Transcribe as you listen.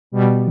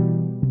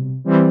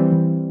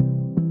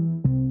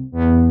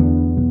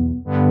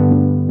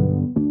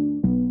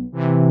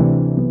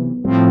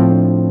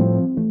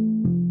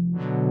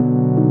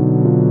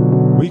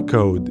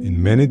code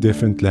in many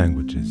different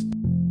languages.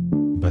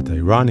 But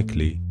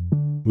ironically,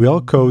 we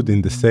all code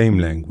in the same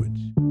language,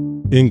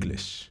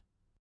 English.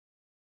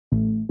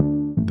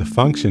 The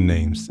function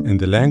names and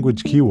the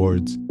language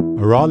keywords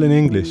are all in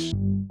English.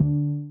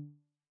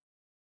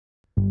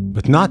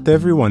 But not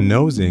everyone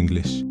knows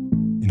English.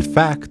 In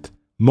fact,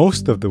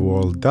 most of the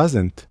world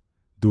doesn't.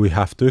 Do we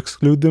have to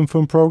exclude them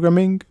from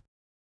programming?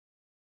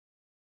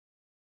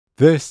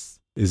 This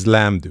is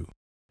Lamdu.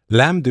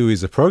 Lamdu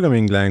is a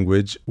programming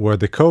language where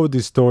the code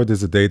is stored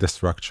as a data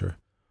structure.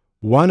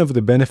 One of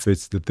the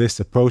benefits that this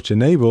approach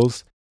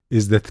enables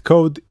is that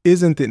code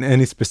isn't in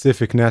any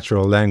specific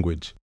natural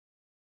language.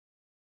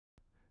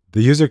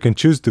 The user can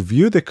choose to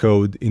view the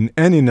code in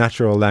any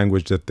natural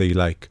language that they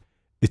like.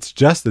 It's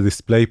just a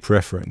display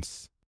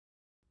preference.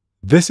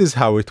 This is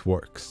how it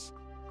works.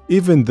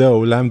 Even though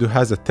Lamdu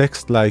has a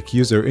text-like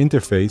user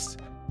interface,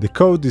 the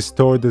code is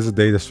stored as a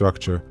data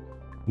structure.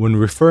 When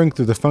referring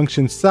to the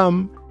function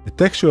sum, a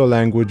textual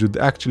language would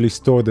actually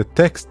store the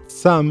text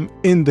sum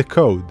in the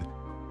code.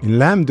 In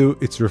Lamdu,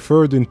 it's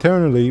referred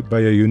internally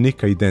by a unique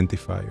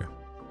identifier.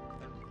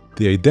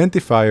 The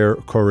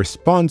identifier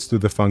corresponds to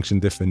the function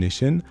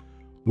definition,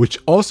 which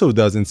also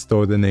doesn't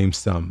store the name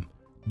sum,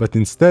 but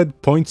instead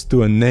points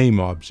to a name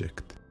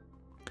object.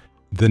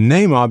 The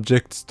name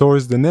object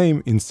stores the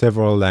name in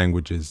several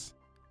languages.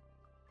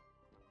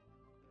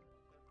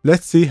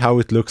 Let's see how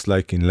it looks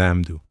like in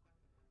Lamdu.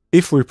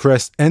 If we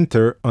press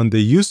Enter on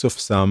the use of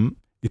sum,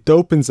 it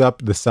opens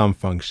up the sum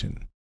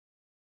function.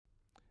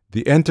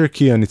 The Enter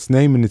key on its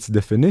name and its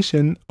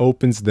definition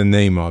opens the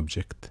name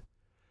object.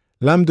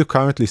 Lamdu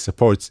currently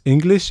supports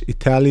English,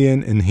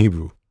 Italian, and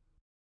Hebrew.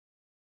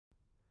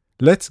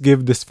 Let's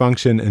give this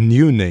function a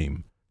new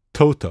name,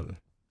 total.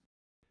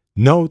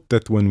 Note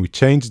that when we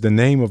change the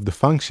name of the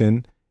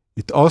function,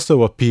 it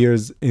also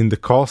appears in the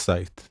call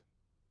site.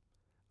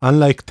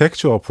 Unlike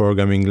textual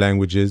programming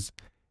languages,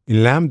 in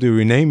Lamdu,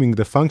 renaming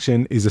the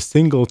function is a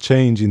single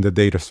change in the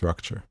data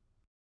structure.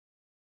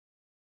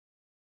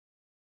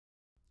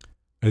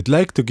 I'd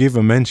like to give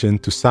a mention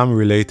to some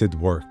related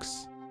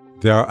works.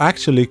 There are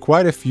actually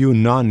quite a few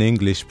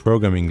non-English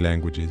programming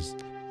languages,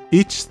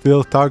 each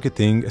still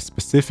targeting a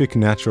specific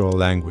natural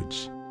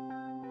language.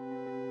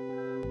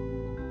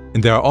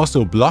 And there are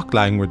also block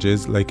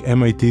languages like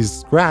MIT's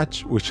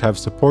Scratch, which have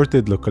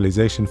supported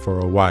localization for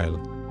a while.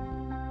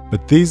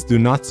 But these do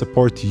not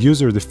support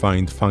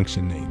user-defined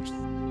function names.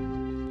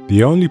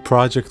 The only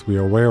project we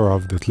are aware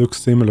of that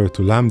looks similar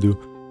to Lamdu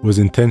was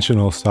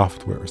Intentional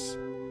Softwares.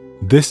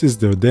 This is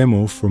their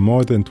demo from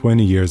more than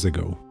 20 years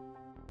ago.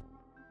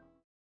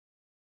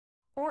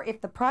 Or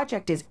if the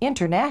project is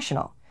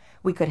international,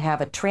 we could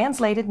have a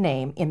translated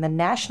name in the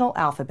national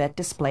alphabet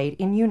displayed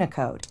in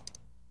Unicode.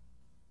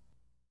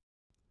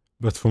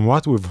 But from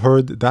what we've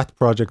heard, that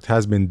project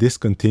has been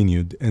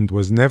discontinued and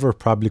was never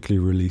publicly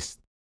released.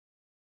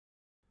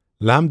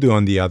 Lamdu,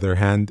 on the other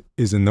hand,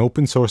 is an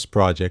open source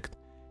project,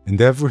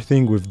 and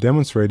everything we've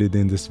demonstrated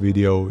in this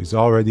video is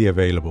already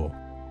available.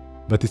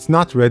 But it's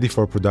not ready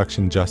for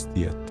production just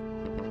yet.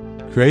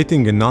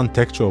 Creating a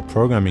non-textual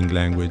programming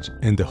language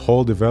and the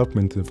whole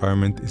development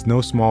environment is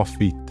no small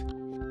feat.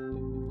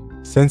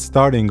 Since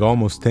starting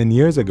almost 10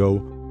 years ago,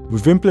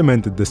 we've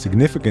implemented the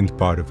significant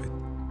part of it,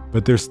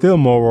 but there's still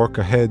more work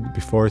ahead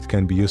before it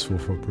can be useful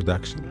for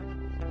production.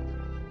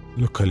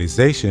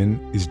 Localization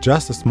is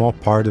just a small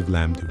part of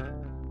Lamdu.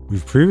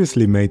 We've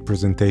previously made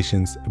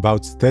presentations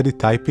about steady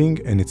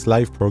typing and its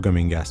live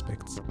programming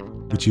aspects,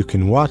 which you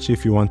can watch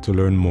if you want to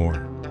learn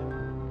more.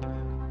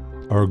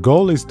 Our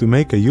goal is to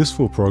make a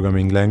useful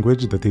programming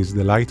language that is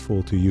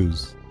delightful to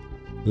use.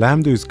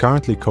 Lamdu is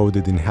currently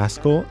coded in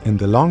Haskell, and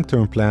the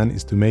long-term plan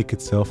is to make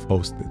it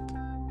self-hosted.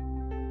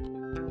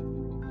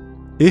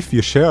 If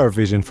you share our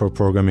vision for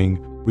programming,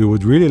 we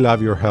would really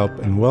love your help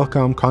and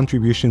welcome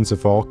contributions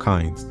of all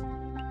kinds.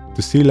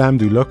 To see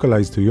Lamdu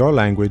localized to your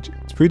language,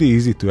 it's pretty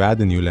easy to add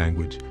a new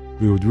language.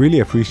 We would really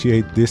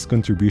appreciate this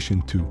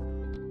contribution too.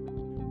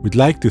 We'd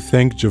like to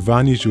thank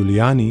Giovanni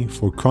Giuliani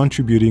for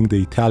contributing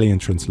the Italian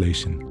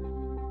translation.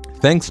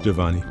 Thanks,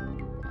 Giovanni.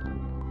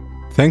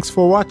 Thanks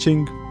for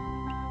watching.